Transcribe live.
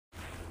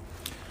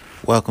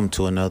Welcome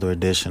to another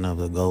edition of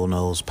the Go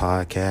Nose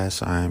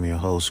Podcast. I am your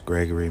host,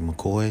 Gregory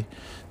McCoy.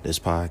 This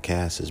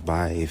podcast is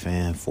by a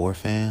fan for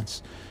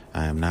fans.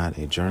 I am not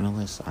a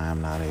journalist. I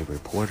am not a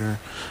reporter.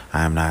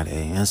 I am not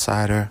an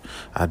insider.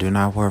 I do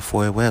not work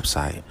for a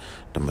website.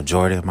 The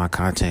majority of my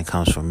content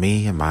comes from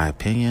me and my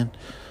opinion.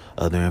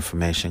 Other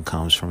information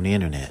comes from the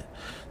internet.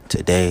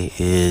 Today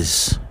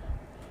is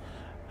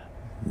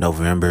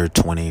November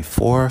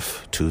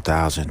 24th,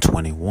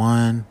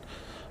 2021.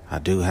 I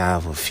do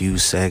have a few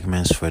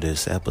segments for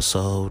this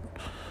episode.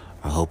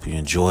 I hope you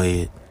enjoy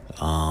it.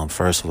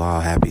 First of all,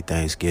 happy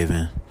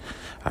Thanksgiving.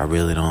 I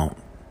really don't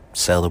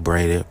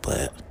celebrate it,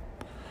 but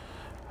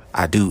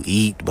I do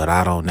eat, but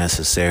I don't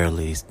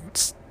necessarily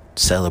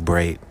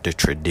celebrate the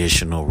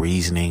traditional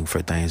reasoning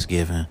for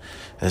Thanksgiving.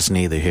 That's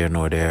neither here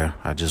nor there.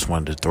 I just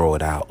wanted to throw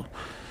it out.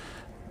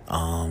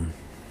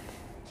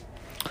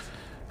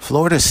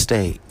 Florida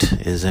State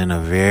is in a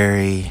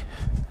very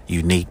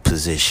unique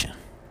position.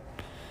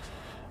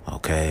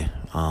 Okay.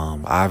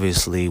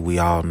 Obviously, we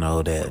all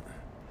know that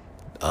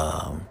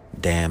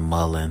Dan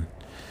Mullen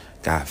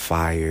got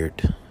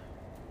fired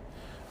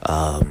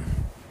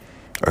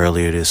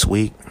earlier this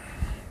week.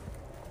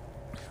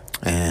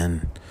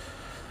 And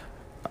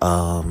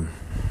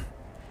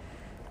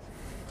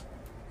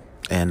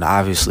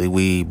obviously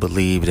we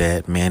believe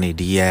that Manny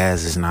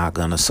Diaz is not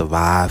going to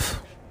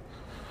survive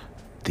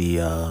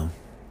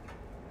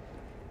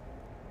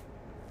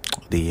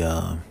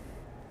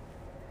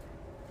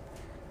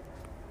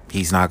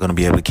he's not going to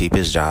be able to keep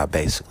his job,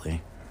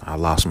 basically. I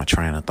lost my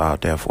train of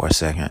thought there for a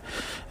second.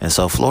 And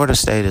so Florida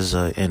State is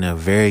in a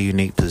very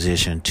unique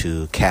position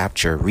to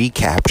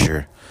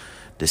recapture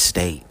the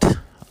state.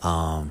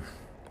 I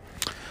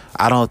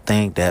don't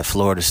think that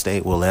Florida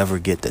State will ever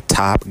get the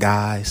top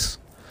guys.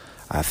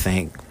 I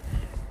think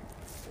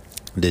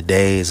the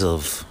days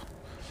of,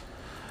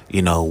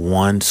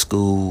 one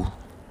school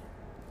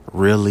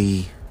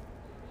really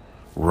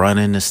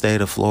running the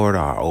state of Florida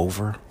are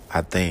over.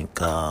 I think,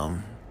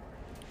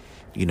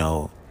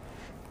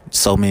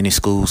 so many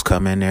schools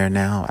come in there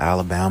now.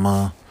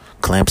 Alabama,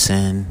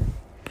 Clemson,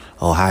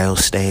 Ohio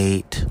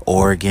State,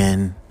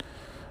 Oregon,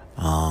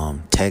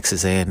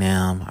 Texas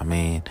A&M. I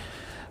mean,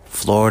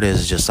 Florida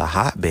is just a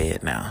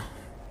hotbed now.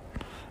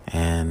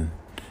 And,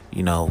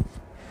 in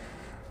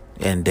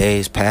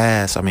years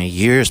past,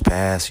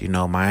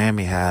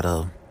 Miami had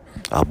a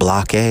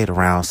blockade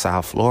around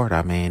South Florida.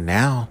 I mean,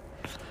 now,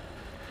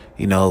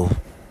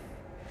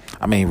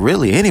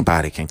 really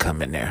anybody can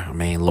come in there. I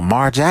mean,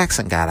 Lamar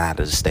Jackson got out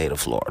of the state of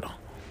Florida.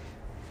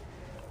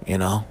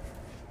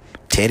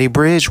 Teddy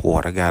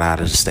Bridgewater got out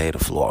of the state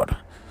of Florida.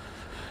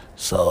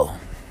 So,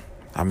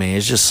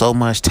 it's just so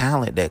much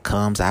talent that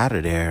comes out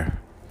of there.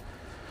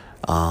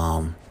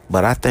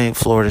 But I think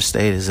Florida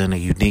State is in a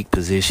unique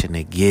position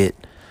to get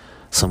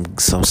some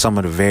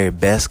of the very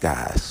best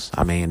guys.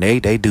 I mean,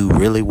 they do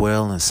really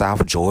well in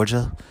South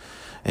Georgia.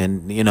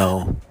 And,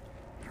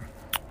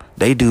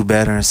 they do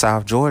better in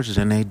South Georgia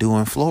than they do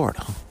in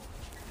Florida,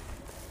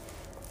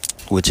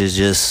 which is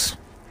just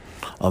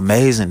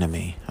amazing to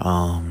me.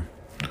 I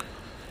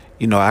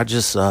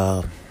just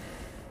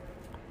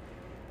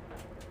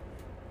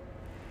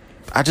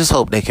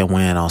hope they can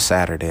win on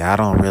Saturday. I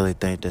don't really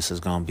think this is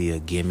going to be a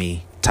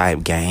gimme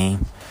type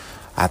game.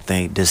 I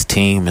think this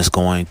team is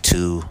going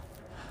to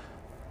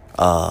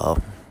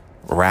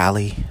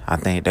rally. I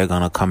think they're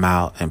going to come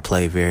out and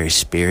play very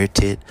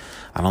spirited.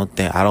 I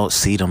don't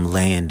see them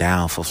laying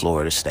down for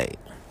Florida State.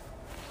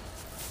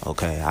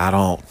 Okay, I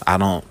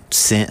don't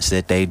sense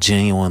that they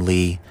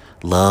genuinely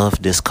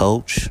love this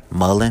coach,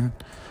 Mullen.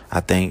 I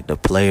think the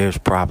players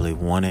probably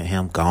wanted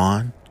him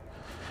gone.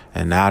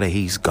 And now that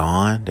he's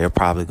gone, they're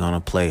probably going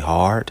to play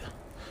hard.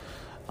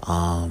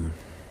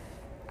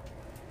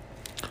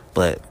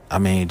 But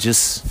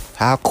just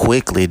how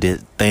quickly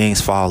did things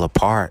fall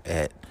apart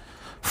at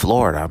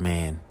Florida?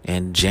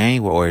 In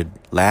January or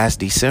last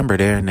December,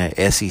 they're in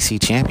the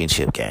SEC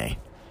championship game.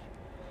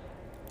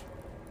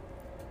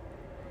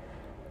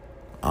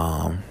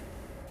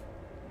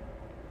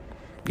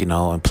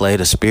 And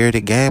played a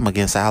spirited game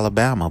against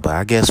Alabama. But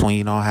I guess when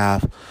you don't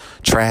have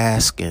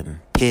Trask and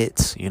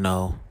Pitts,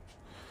 and,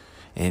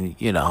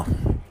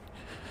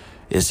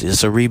 it's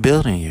just a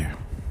rebuilding year.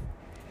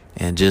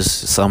 And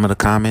just some of the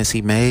comments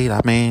he made,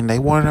 they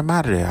wanted him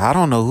out of there. I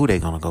don't know who they're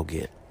going to go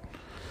get.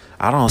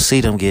 I don't see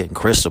them getting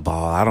Cristobal.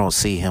 I don't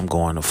see him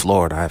going to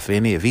Florida. If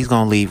he's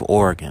going to leave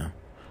Oregon,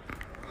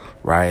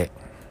 right?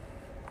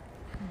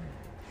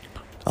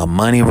 A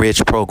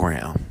money-rich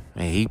program.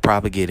 And he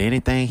probably get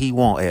anything he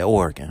want at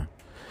Oregon.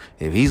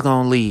 If he's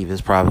going to leave, it's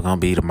probably going to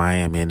be to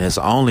Miami. And it's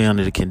only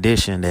under the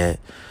condition that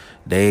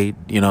he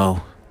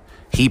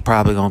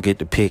probably going to get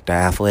to pick the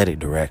athletic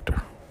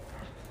director.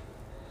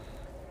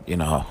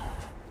 At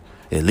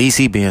least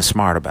he being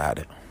smart about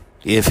it.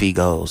 If he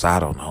goes, I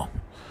don't know.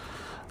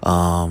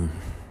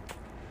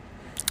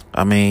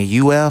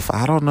 UF,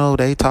 I don't know.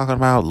 They talking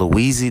about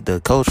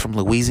the coach from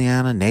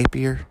Louisiana,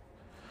 Napier.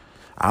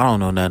 I don't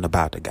know nothing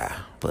about the guy,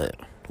 but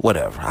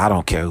whatever. I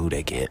don't care who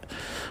they get.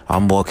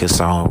 I'm more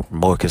concerned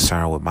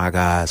with my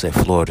guys at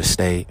Florida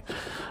State.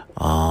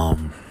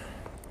 Um,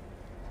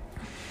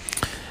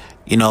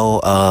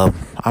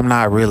 I'm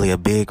not really a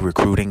big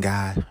recruiting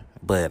guy,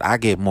 but I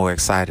get more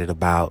excited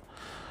about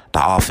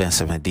the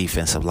offensive and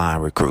defensive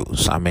line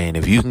recruits. I mean,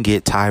 if you can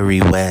get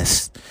Tyree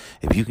West,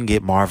 if you can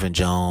get Marvin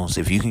Jones,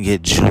 if you can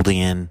get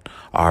Julian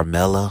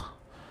Armella,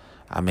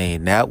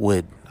 man, that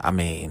would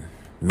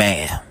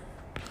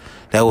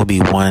be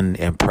one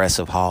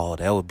impressive haul.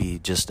 That would be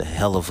just a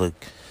hell of a,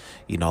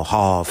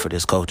 haul for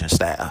this coaching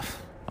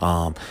staff.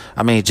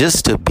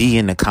 Just to be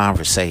in the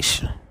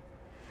conversation,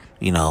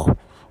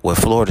 where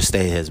Florida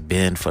State has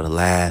been for the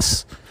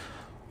last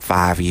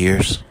 5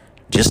 years,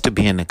 just to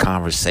be in the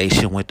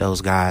conversation with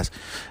those guys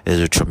is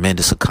a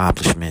tremendous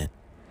accomplishment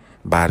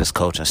by this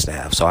coaching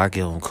staff. So I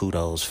give them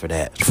kudos for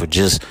that, for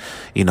just,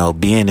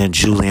 being in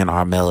Julian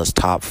Armella's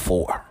top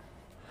 4.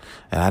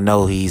 And I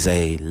know he's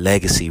a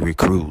legacy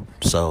recruit,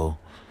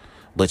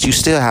 but you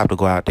still have to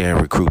go out there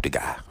and recruit the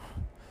guy.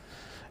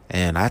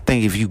 And I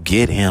think if you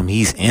get him,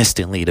 he's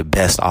instantly the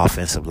best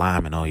offensive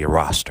lineman on your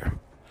roster.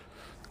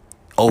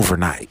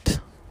 Overnight.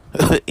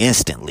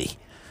 Instantly.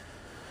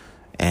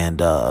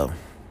 And,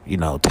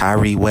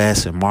 Tyree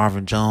West and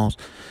Marvin Jones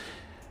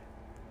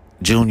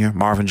Jr.,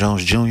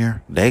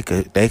 they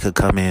could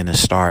come in and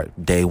start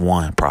day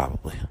one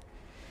probably.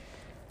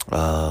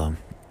 I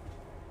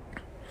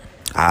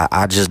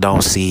just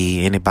don't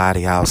see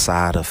anybody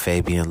outside of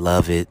Fabian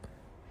Lovett,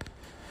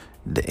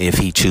 if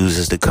he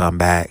chooses to come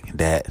back,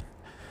 that,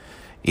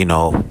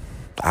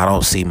 I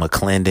don't see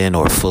McClendon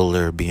or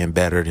Fuller being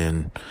better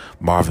than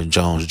Marvin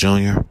Jones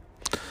Jr.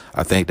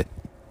 I think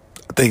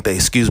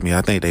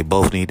they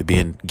both need to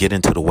get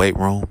into the weight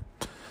room.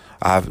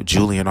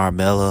 Julian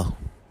Armella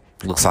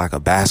looks like a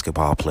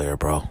basketball player,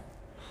 bro.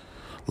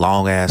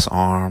 Long ass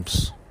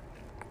arms.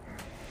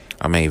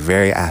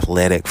 Very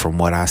athletic from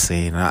what I've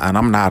seen. And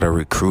I'm not a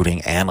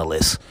recruiting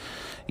analyst,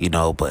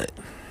 but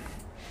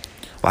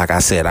like I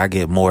said, I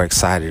get more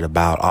excited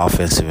about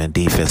offensive and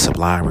defensive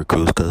line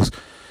recruits because,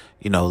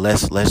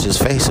 let's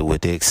just face it,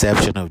 with the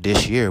exception of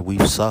this year,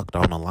 we've sucked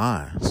on the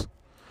lines.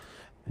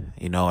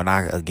 And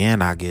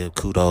I give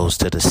kudos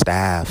to the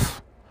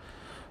staff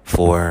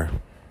for,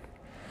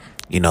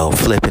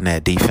 flipping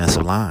that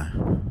defensive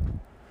line.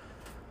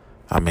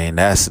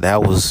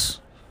 That was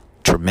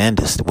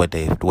tremendous what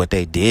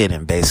they did,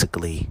 and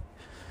basically,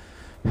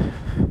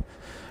 a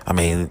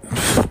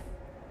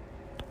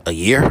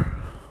year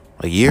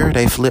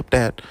they flipped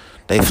that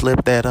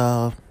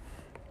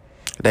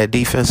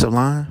defensive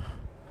line.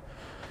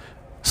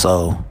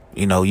 So,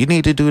 you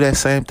need to do that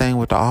same thing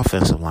with the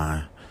offensive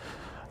line.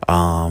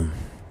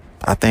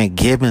 I think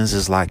Gibbons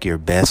is like your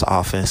best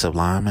offensive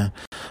lineman.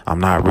 I'm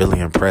not really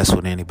impressed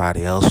with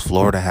anybody else.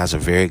 Florida has a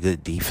very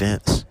good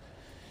defense.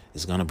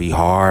 It's going to be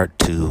hard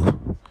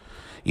to,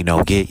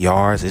 get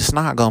yards. It's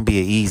not going to be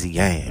an easy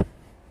game.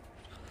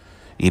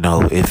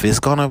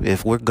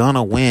 If we're going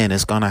to win,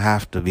 it's going to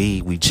have to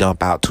be we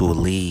jump out to a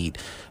lead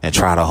and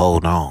try to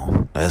hold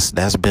on.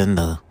 That's been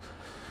the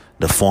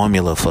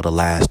formula for the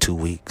last 2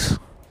 weeks.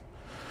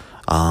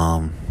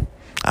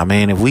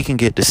 If we can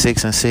get to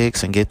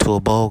 6-6 and get to a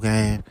bowl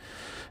game,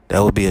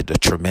 that would be a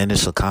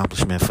tremendous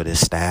accomplishment for this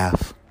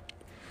staff.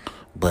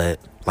 But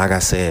like I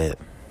said,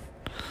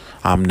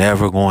 I'm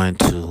never going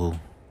to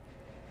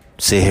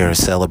sit here and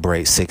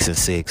celebrate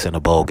 6-6 in a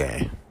bowl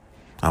game.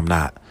 I'm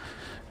not.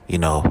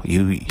 I'm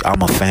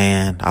a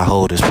fan. I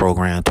hold this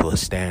program to a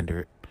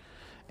standard.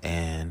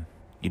 And,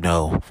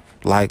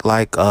 like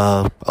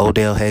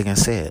Odell Hagan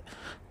said,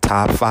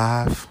 top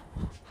 5,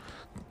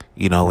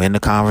 in the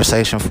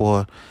conversation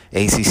for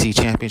ACC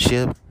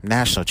championship,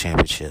 national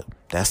championship.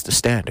 That's the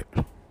standard.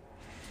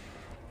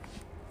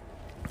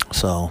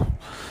 So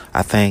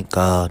I think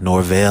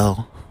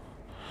Norvell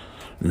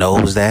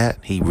knows that.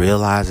 He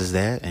realizes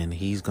that, and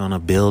he's going to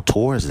build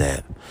towards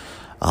that.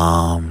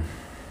 I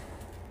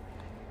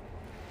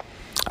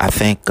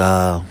think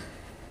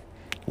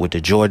with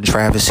the Jordan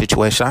Travis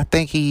situation, I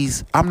think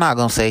I'm not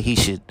going to say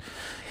he's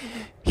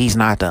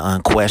not the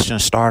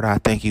unquestioned starter. I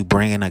think you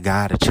bring in a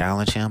guy to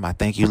challenge him. I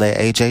think you let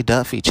A.J.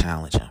 Duffy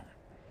challenge him.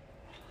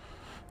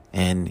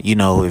 And,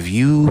 if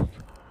you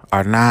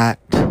are not,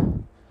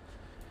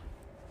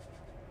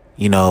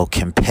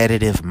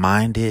 competitive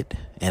minded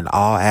in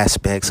all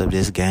aspects of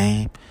this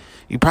game,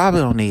 you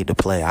probably don't need to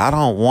play. I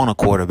don't want a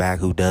quarterback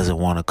who doesn't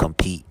want to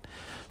compete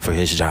for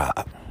his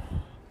job.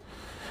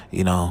 If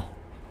it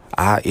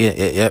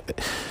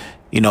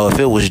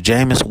was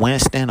Jameis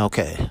Winston,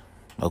 okay,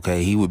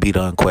 he would be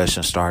the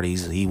unquestioned starter.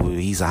 He's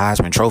a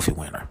Heisman Trophy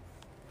winner.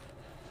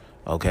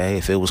 Okay,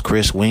 if it was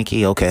Chris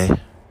Winkie, okay,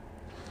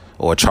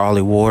 or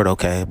Charlie Ward,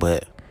 okay,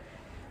 but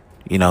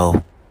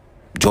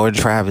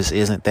Jordan Travis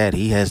isn't that.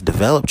 He has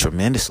developed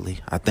tremendously.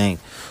 I think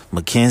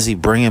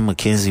bringing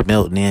Mackenzie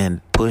Milton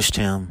in pushed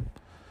him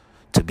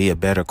to be a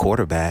better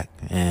quarterback,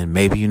 and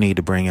maybe you need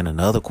to bring in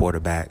another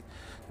quarterback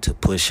to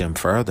push him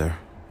further.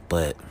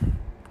 But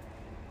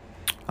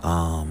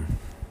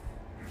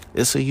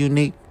it's a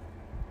unique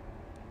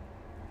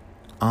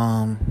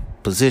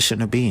position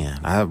to be in.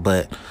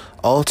 But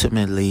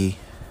ultimately,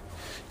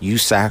 you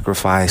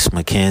sacrifice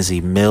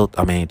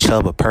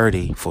Chubba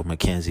Purdy for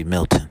Mackenzie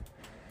Milton.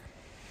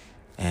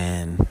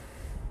 And,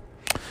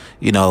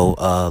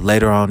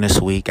 later on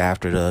this week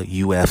after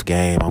the UF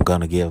game, I'm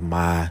going to give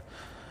my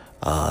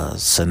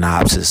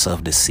synopsis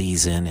of the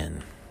season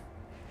and,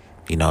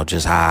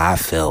 just how I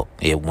felt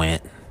it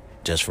went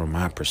just from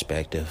my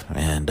perspective.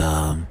 And,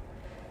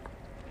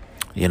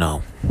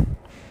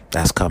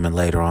 that's coming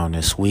later on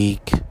this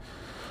week.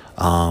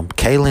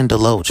 Kalen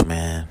DeLoach,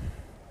 man.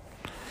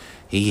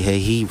 He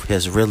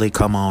has really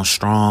come on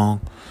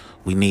strong.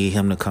 We need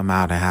him to come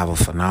out and have a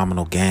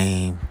phenomenal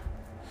game.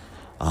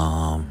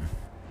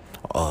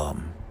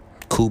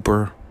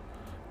 Cooper,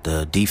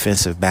 the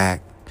defensive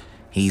back,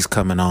 he's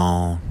coming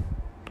on.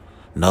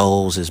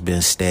 Knowles has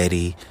been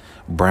steady.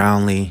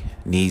 Brownlee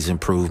needs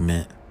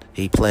improvement.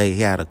 He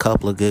had a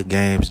couple of good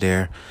games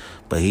there,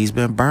 but he's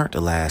been burnt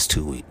the last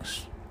 2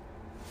 weeks.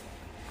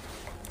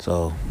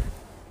 So,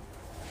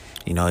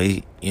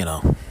 Jerry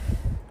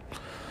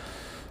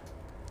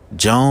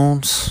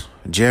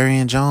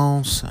and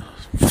Jones,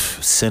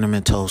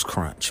 Cinnamon Toast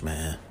Crunch,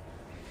 man.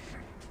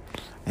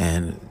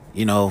 And,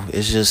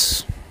 it's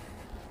just,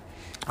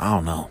 I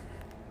don't know.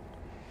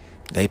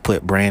 They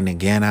put Brandon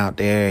Gant out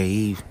there.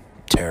 He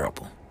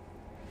terrible.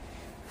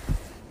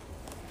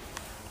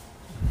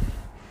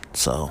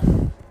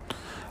 So,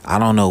 I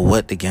don't know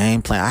what the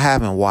game plan. I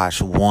haven't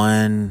watched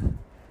one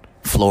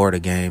Florida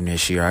game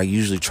this year. I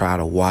usually try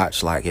to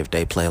watch, like, if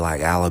they play,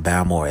 like,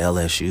 Alabama or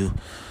LSU.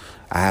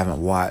 I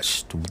haven't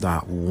watched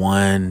not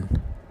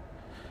one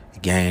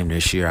game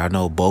this year. I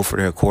know both of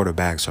their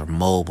quarterbacks are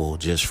mobile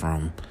just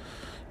from,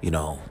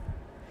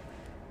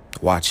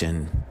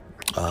 watching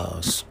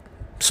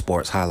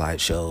sports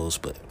highlight shows.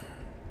 But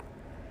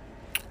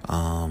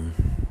I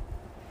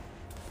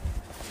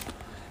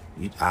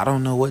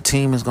don't know what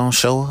team is going to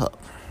show up.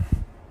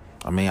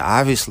 I mean,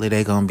 obviously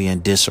they're going to be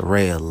in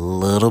disarray a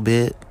little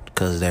bit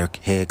because their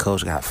head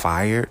coach got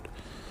fired.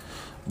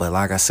 But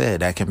like I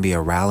said, that can be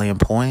a rallying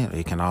point.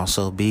 It can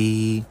also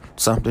be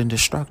something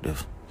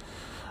destructive.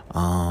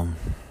 But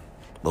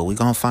we're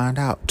going to find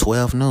out.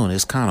 12 noon.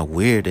 It's kind of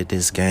weird that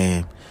this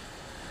game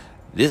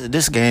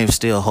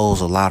still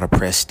holds a lot of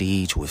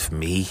prestige with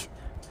me.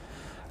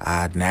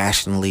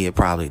 Nationally, it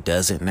probably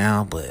doesn't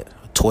now, but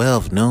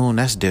 12 noon,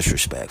 that's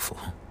disrespectful.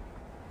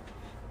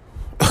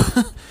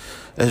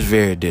 That's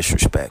very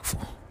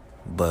disrespectful.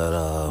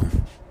 But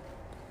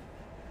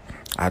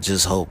I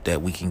just hope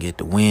that we can get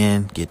the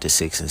win, get to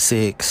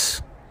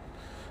 6-6,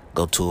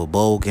 go to a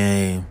bowl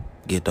game,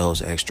 get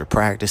those extra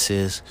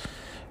practices,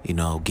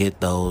 get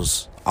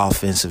those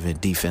offensive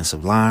and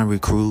defensive line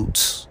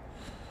recruits,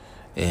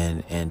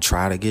 and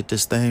try to get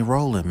this thing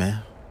rolling,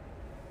 man.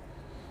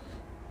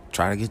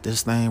 Try to get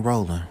this thing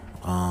rolling.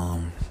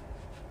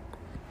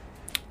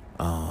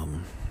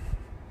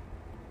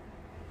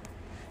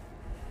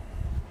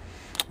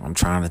 I'm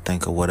trying to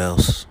think of what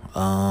else.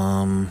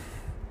 I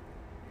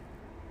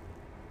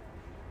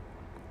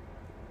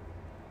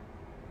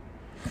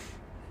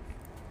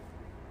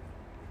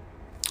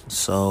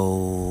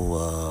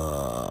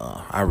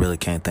really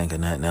can't think of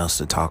nothing else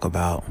to talk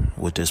about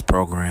with this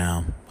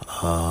program.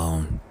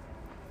 I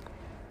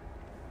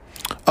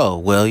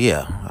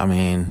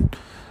mean,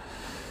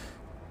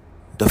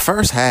 the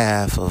first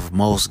half of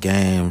most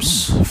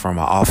games from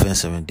an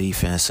offensive and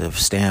defensive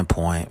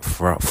standpoint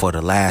for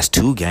the last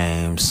two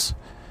games,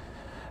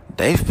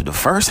 the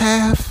first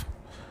half,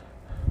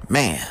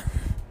 man,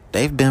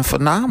 they've been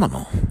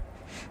phenomenal.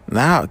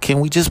 Now, can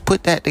we just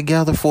put that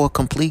together for a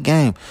complete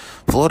game?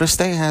 Florida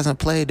State hasn't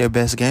played their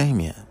best game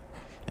yet.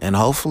 And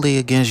hopefully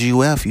against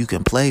UF, you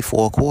can play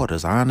 4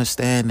 quarters. I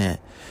understand that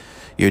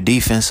your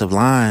defensive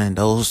line,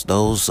 those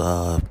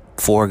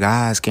 4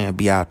 guys can't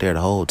be out there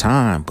the whole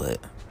time, but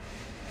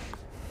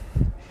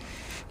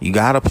you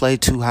got to play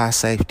 2 high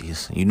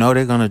safeties. They're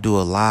going to do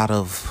a lot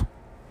of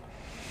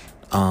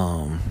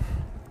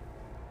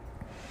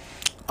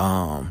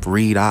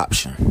read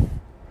option.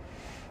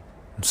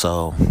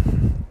 So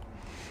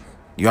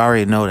you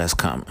already know that's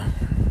coming.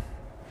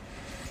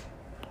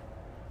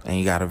 And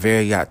you got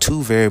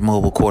 2 very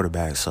mobile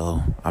quarterbacks.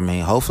 So, I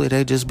mean, hopefully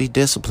they just be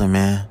disciplined,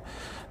 man.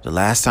 The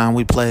last time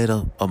we played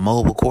a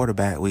mobile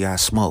quarterback, we got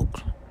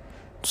smoked.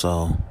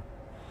 So,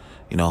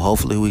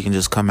 hopefully we can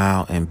just come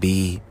out and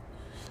be,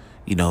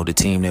 the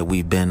team that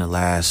we've been the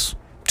last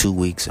 2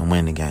 weeks and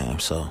win the game.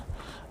 So,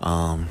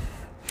 I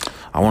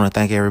want to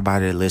thank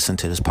everybody that listened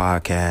to this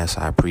podcast.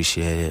 I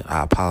appreciate it.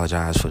 I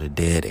apologize for the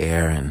dead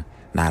air and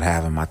not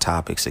having my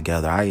topics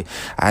together.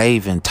 I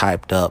even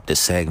typed up the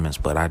segments,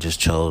 but I just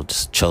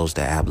chose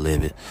to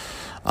ad-lib it.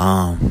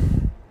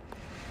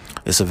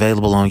 It's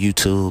available on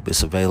YouTube.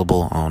 It's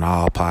available on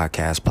all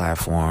podcast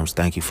platforms.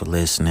 Thank you for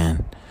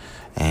listening.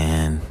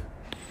 And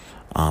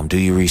do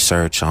your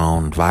research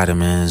on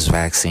vitamins,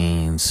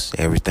 vaccines,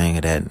 anything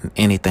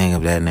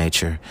of that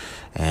nature.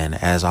 And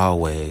as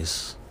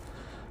always,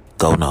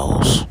 go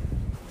Noles.